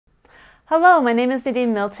Hello, my name is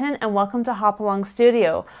Nadine Milton and welcome to Hop Along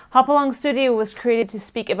Studio. Hop Along Studio was created to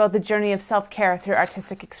speak about the journey of self-care through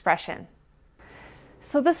artistic expression.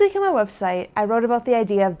 So this week on my website, I wrote about the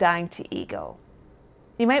idea of dying to ego.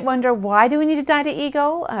 You might wonder, why do we need to die to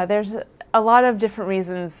ego? There's a lot of different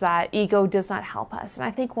reasons that ego does not help us. And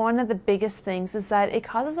I think one of the biggest things is that it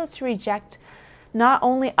causes us to reject not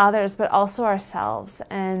only others, but also ourselves.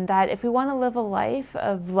 And that if we want to live a life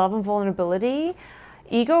of love and vulnerability,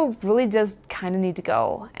 ego really does kind of need to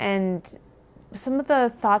go. And some of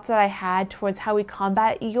the thoughts that I had towards how we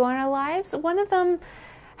combat ego in our lives, one of them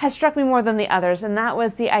has struck me more than the others, and that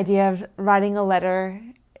was the idea of writing a letter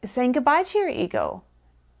saying goodbye to your ego.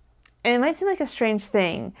 And it might seem like a strange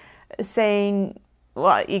thing, saying,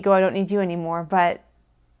 well, ego, I don't need you anymore, but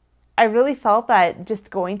I really felt that just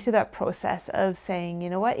going through that process of saying, you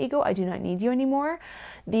know what, ego, I do not need you anymore.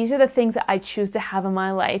 These are the things that I choose to have in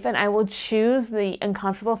my life, and I will choose the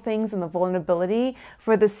uncomfortable things and the vulnerability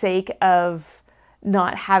for the sake of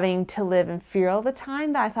not having to live in fear all the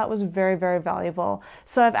time. That I thought was very, very valuable.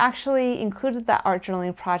 So I've actually included that art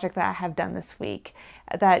journaling project that I have done this week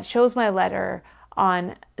that shows my letter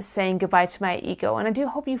on saying goodbye to my ego. And I do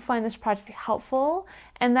hope you find this project helpful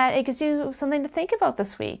and that it gives you something to think about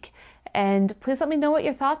this week. And please let me know what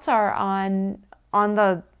your thoughts are on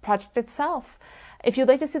the project itself. If you'd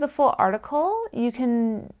like to see the full article, you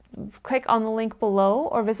can click on the link below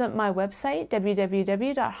or visit my website,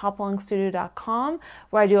 www.hopalongstudio.com,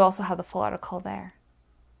 where I do also have the full article there.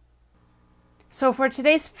 So for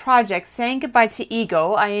today's project, saying goodbye to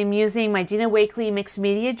ego, I am using my Dina Wakley mixed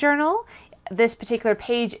media journal. This particular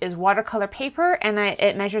page is watercolor paper and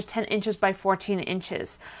it measures 10 inches by 14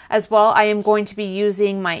 inches. As well, I am going to be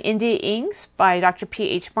using my India inks by Dr.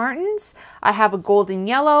 P.H. Martins. I have a golden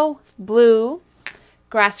yellow, blue,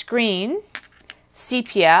 grass green,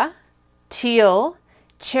 sepia, teal,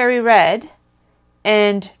 cherry red,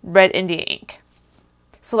 and red India ink.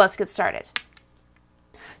 So let's get started.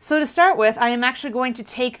 So to start with, I am actually going to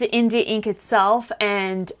take the India ink itself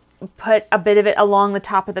and put a bit of it along the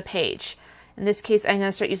top of the page. In this case, I'm going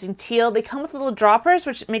to start using teal. They come with little droppers,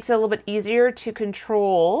 which makes it a little bit easier to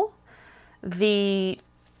control the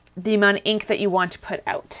amount of ink that you want to put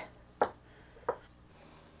out.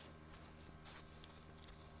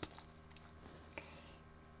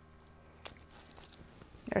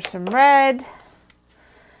 There's some red.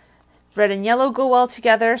 Red and yellow go well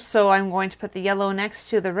together, so I'm going to put the yellow next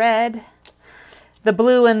to the red. The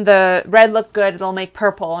blue and the red look good, it'll make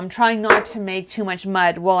purple. I'm trying not to make too much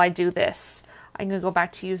mud while I do this. I'm going to go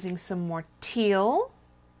back to using some more teal.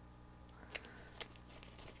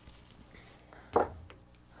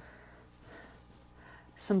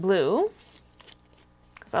 Some blue,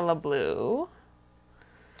 because I love blue.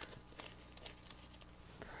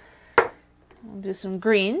 I'll do some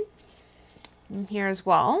green in here as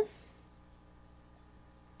well.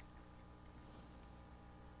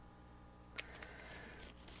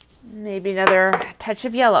 Maybe another touch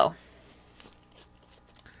of yellow.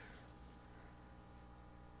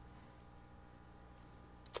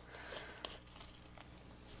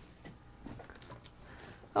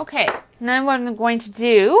 Okay, now what I'm going to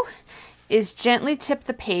do is gently tip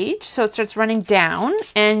the page so it starts running down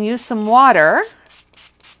and use some water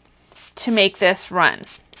to make this run.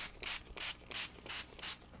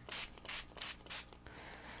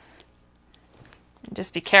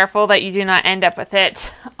 Just be careful that you do not end up with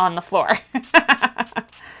it on the floor.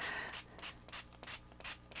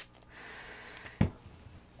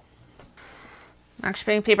 I'm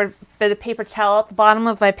actually putting a bit of paper towel at the bottom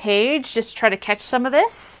of my page just to try to catch some of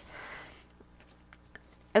this.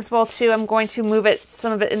 As well too, I'm going to move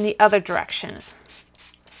some of it in the other direction.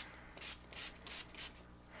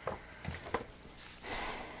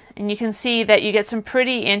 And you can see that you get some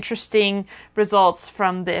pretty interesting results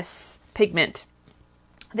from this pigment.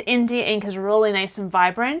 The India ink is really nice and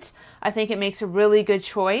vibrant. I think it makes a really good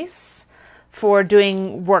choice for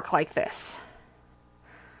doing work like this.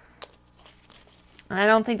 I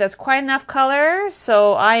don't think that's quite enough color,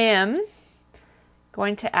 so I am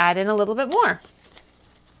going to add in a little bit more.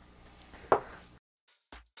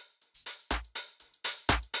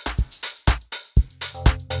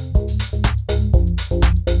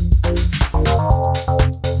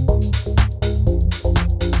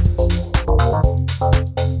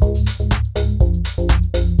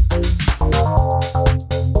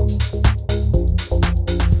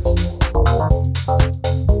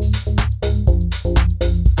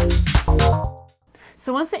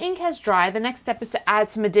 So once the ink has dried, the next step is to add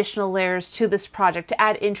some additional layers to this project to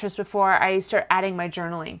add interest before I start adding my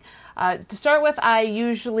journaling. To start with, I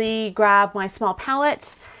usually grab my small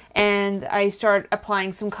palette and I start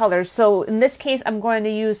applying some colors. So in this case, I'm going to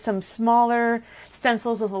use some smaller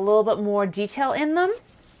stencils with a little bit more detail in them.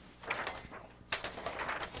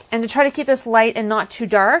 And to try to keep this light and not too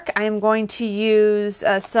dark, I am going to use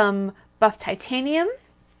some buff titanium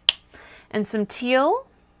and some teal.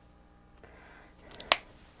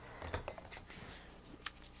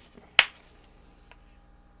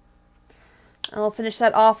 I'll finish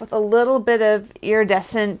that off with a little bit of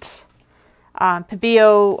iridescent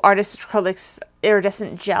Pebeo Artist Acrylics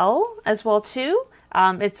iridescent gel as well too.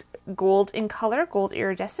 It's gold in color, gold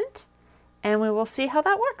iridescent, and we will see how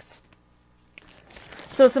that works.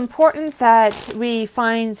 So it's important that we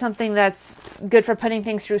find something that's good for putting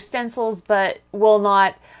things through stencils, but will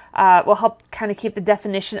help kind of keep the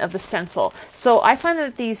definition of the stencil. So I find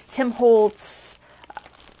that these Tim Holtz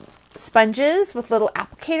sponges with little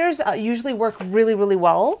applicators usually work really, really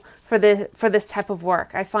well for this type of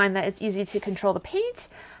work. I find that it's easy to control the paint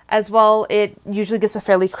as well. It usually gives a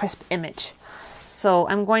fairly crisp image. So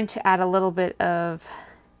I'm going to add a little bit of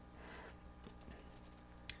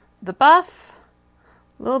the buff,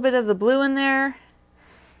 a little bit of the blue in there,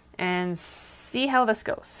 and see how this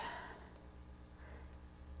goes.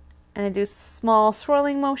 And I do small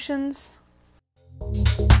swirling motions.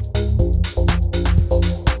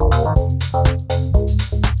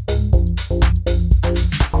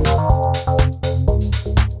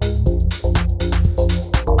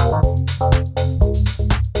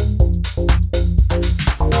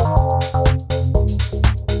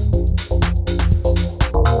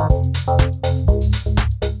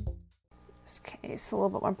 Okay, so a little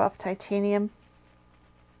bit more buff titanium.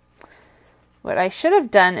 What I should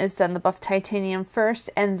have done is done the buff titanium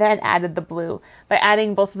first and then added the blue. By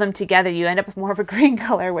adding both of them together, you end up with more of a green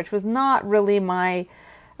color, which was not really my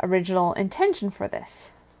original intention for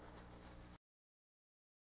this.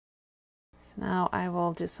 So now I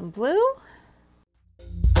will do some blue.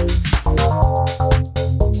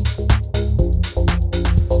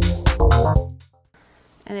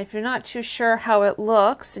 And if you're not too sure how it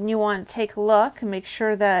looks and you want to take a look and make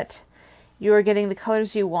sure that you are getting the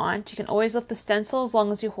colors you want, you can always lift the stencil as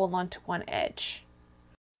long as you hold on to one edge.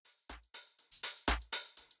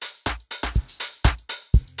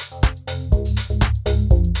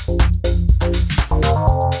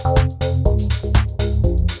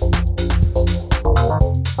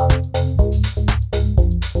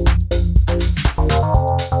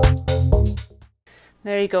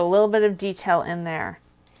 There you go, a little bit of detail in there.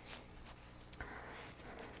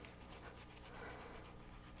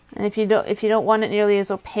 And if you don't want it nearly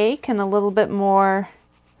as opaque and a little bit more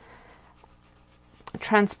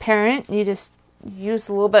transparent, you just use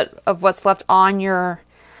a little bit of what's left on your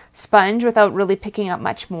sponge without really picking up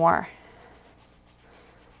much more.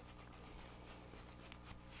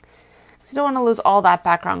 So you don't want to lose all that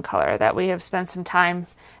background color that we have spent some time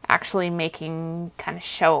actually making kind of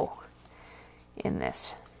show in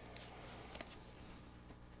this.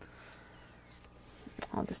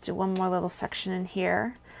 I'll just do one more little section in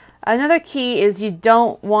here. Another key is you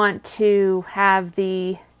don't want to have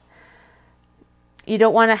a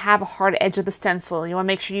hard edge of the stencil. You want to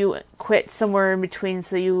make sure you quit somewhere in between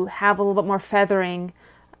so you have a little bit more feathering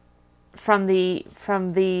from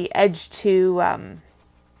the edge to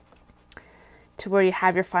where you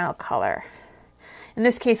have your final color. In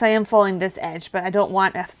this case, I am following this edge, but I don't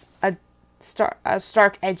want a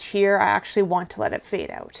stark edge here. I actually want to let it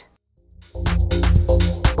fade out.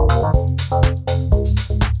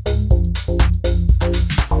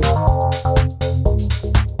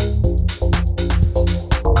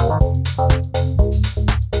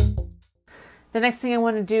 The next thing I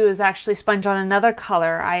want to do is actually sponge on another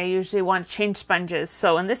color. I usually want to change sponges.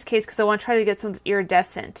 So in this case, because I want to try to get some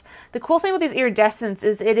iridescent. The cool thing with these iridescents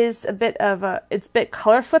is it's a bit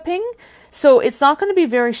color flipping. So it's not going to be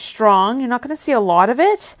very strong. You're not going to see a lot of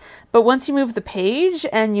it. But once you move the page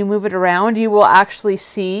and you move it around, you will actually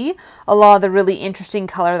see a lot of the really interesting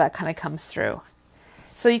color that kind of comes through.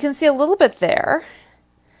 So you can see a little bit there.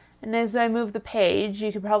 And as I move the page,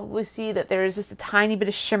 you can probably see that there is just a tiny bit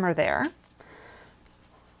of shimmer there.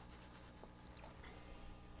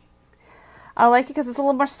 I like it because it's a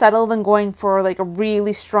little more subtle than going for like a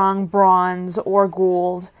really strong bronze or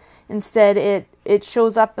gold. Instead, it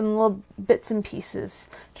shows up in little bits and pieces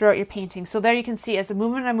throughout your painting. So there you can see, as the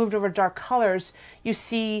moment I moved over dark colors, you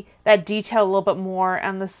see that detail a little bit more,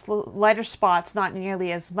 and the lighter spots not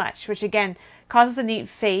nearly as much, which again causes a neat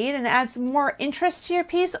fade and adds more interest to your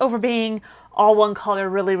piece over being all one color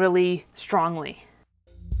really, really strongly.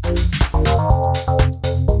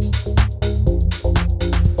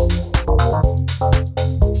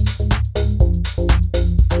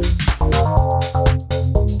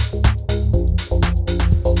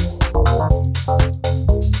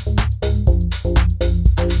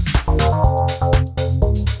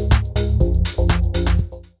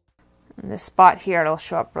 spot here, it'll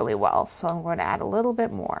show up really well. So I'm going to add a little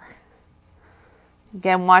bit more.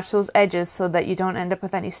 Again, watch those edges so that you don't end up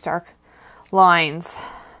with any stark lines.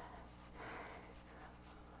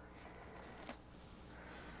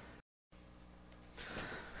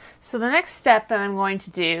 So the next step that I'm going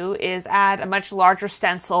to do is add a much larger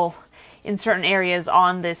stencil in certain areas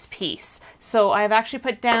on this piece. So I've actually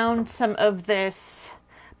put down some of this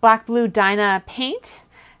black blue Dyna paint.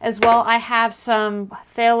 As well, I have some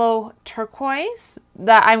phthalo turquoise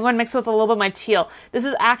that I'm going to mix with a little bit of my teal. This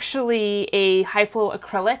is actually a high flow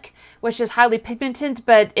acrylic, which is highly pigmented,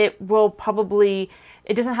 but it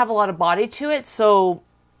doesn't have a lot of body to it, so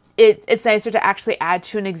it's nicer to actually add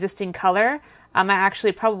to an existing color. I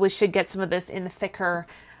actually probably should get some of this in a thicker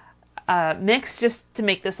mix just to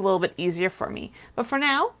make this a little bit easier for me. But for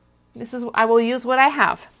now, I will use what I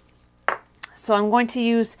have. So I'm going to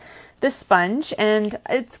use this sponge, and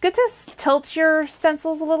it's good to tilt your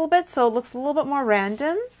stencils a little bit so it looks a little bit more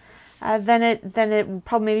random than it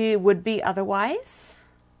probably maybe would be otherwise.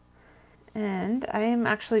 And I am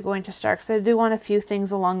actually going to start, because I do want a few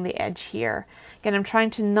things along the edge here. Again, I'm trying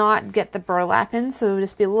to not get the burlap in, so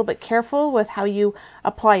just be a little bit careful with how you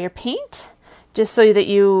apply your paint, just so that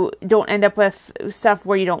you don't end up with stuff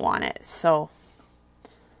where you don't want it. So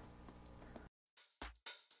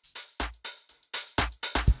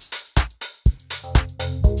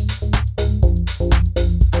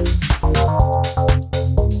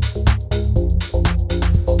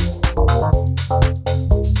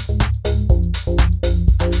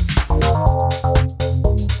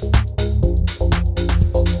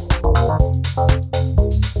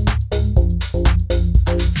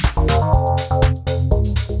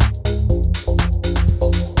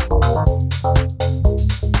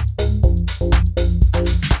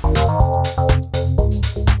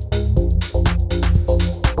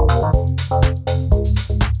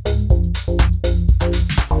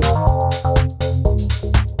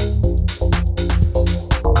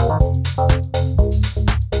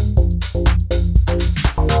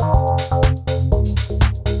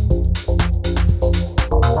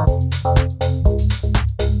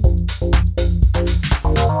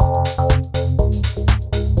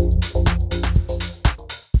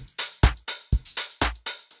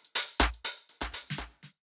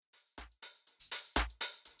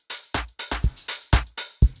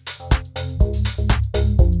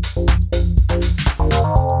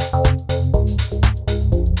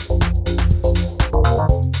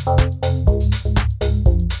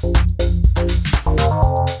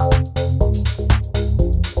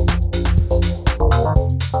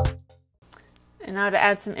now to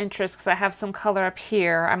add some interest, because I have some color up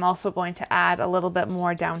here, I'm also going to add a little bit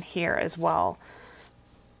more down here as well.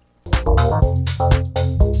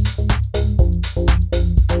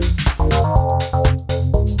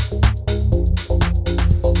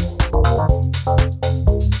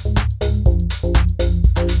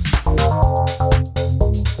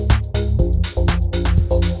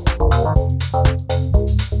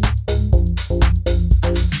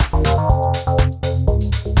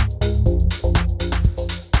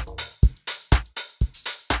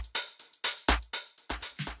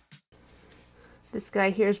 This guy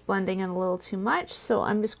here is blending in a little too much, so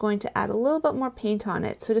I'm just going to add a little bit more paint on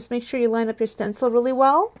it. So just make sure you line up your stencil really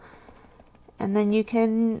well, and then you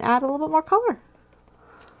can add a little bit more color.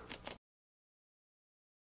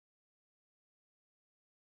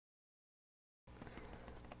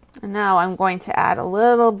 And now I'm going to add a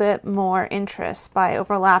little bit more interest by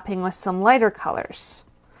overlapping with some lighter colors.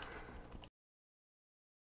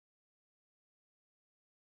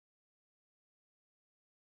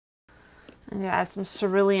 I'm going to add some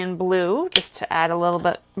cerulean blue just to add a little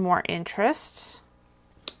bit more interest.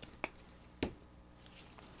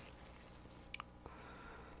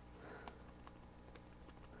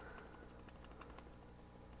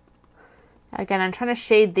 Again, I'm trying to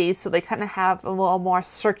shade these so they kind of have a little more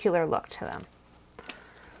circular look to them.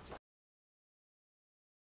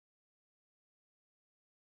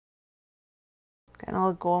 And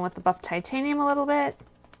I'll go in with the buff titanium a little bit.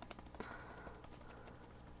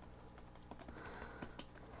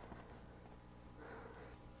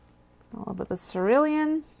 A little bit of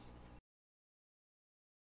cerulean.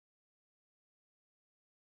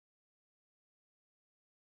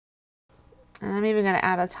 And I'm even going to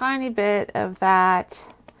add a tiny bit of that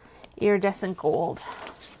iridescent gold.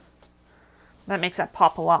 That makes that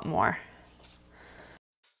pop a lot more.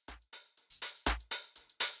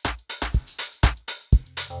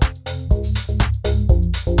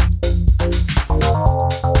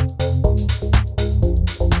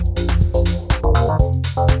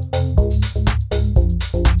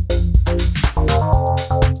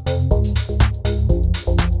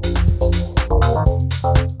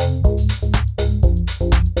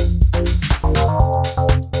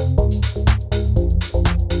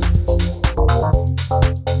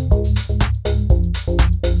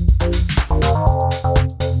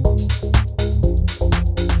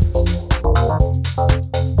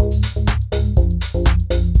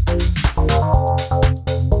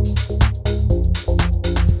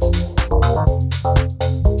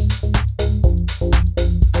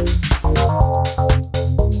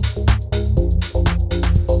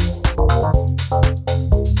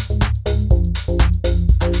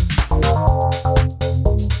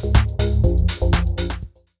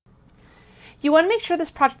 You want to make sure this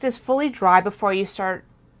project is fully dry before you start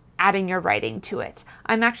adding your writing to it.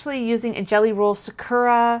 I'm actually using a Jelly Roll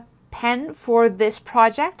Sakura pen for this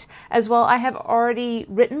project. As well, I have already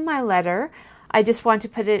written my letter. I just want to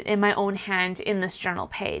put it in my own hand in this journal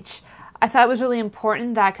page. I thought it was really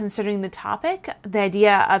important that, considering the topic, the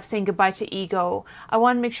idea of saying goodbye to ego, I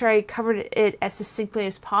wanted to make sure I covered it as succinctly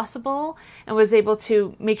as possible and was able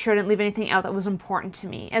to make sure I didn't leave anything out that was important to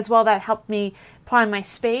me. As well, that helped me plan my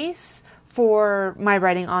space for my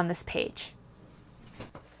writing on this page.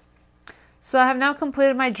 So I have now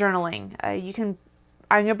completed my journaling. I'm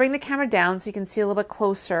going to bring the camera down so you can see a little bit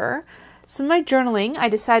closer. So my journaling, I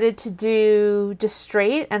decided to do just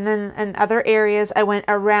straight, and then in other areas I went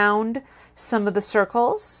around some of the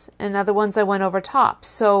circles, and other ones I went over top.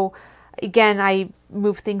 So again, I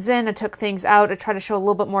moved things in, I took things out, I tried to show a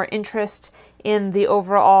little bit more interest in the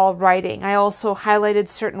overall writing. I also highlighted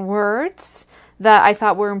certain words that I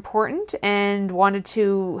thought were important and wanted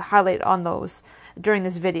to highlight on those during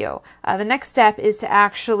this video. The next step is to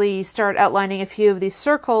actually start outlining a few of these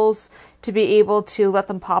circles to be able to let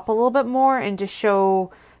them pop a little bit more and to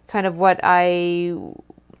show kind of what I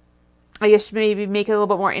guess maybe make it a little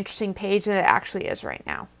bit more interesting page than it actually is right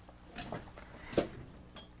now.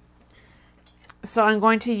 So I'm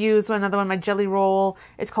going to use another one, my Jelly Roll.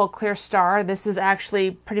 It's called Clear Star. This is actually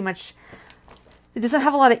pretty much, it doesn't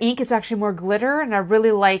have a lot of ink. It's actually more glitter, and I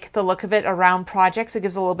really like the look of it around projects. It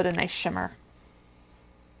gives a little bit of nice shimmer.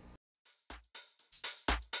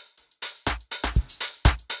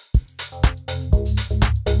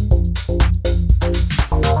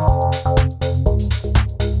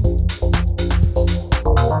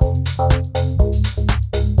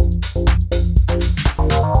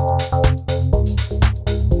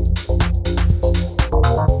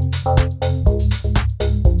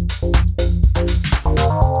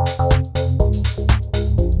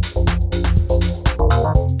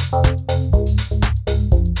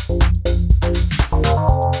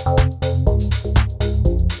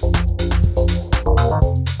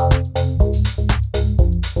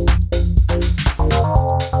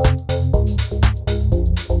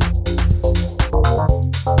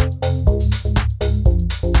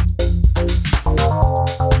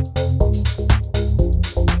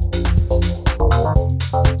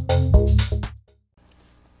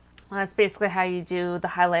 That's basically how you do the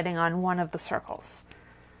highlighting on one of the circles.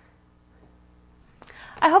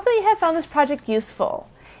 I hope that you have found this project useful.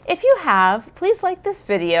 If you have, please like this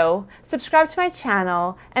video, subscribe to my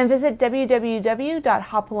channel, and visit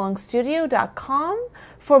www.hopalongstudio.com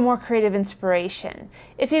for more creative inspiration.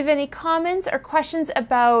 If you have any comments or questions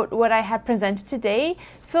about what I have presented today,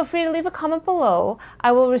 feel free to leave a comment below.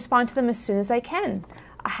 I will respond to them as soon as I can.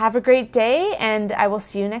 Have a great day, and I will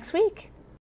see you next week.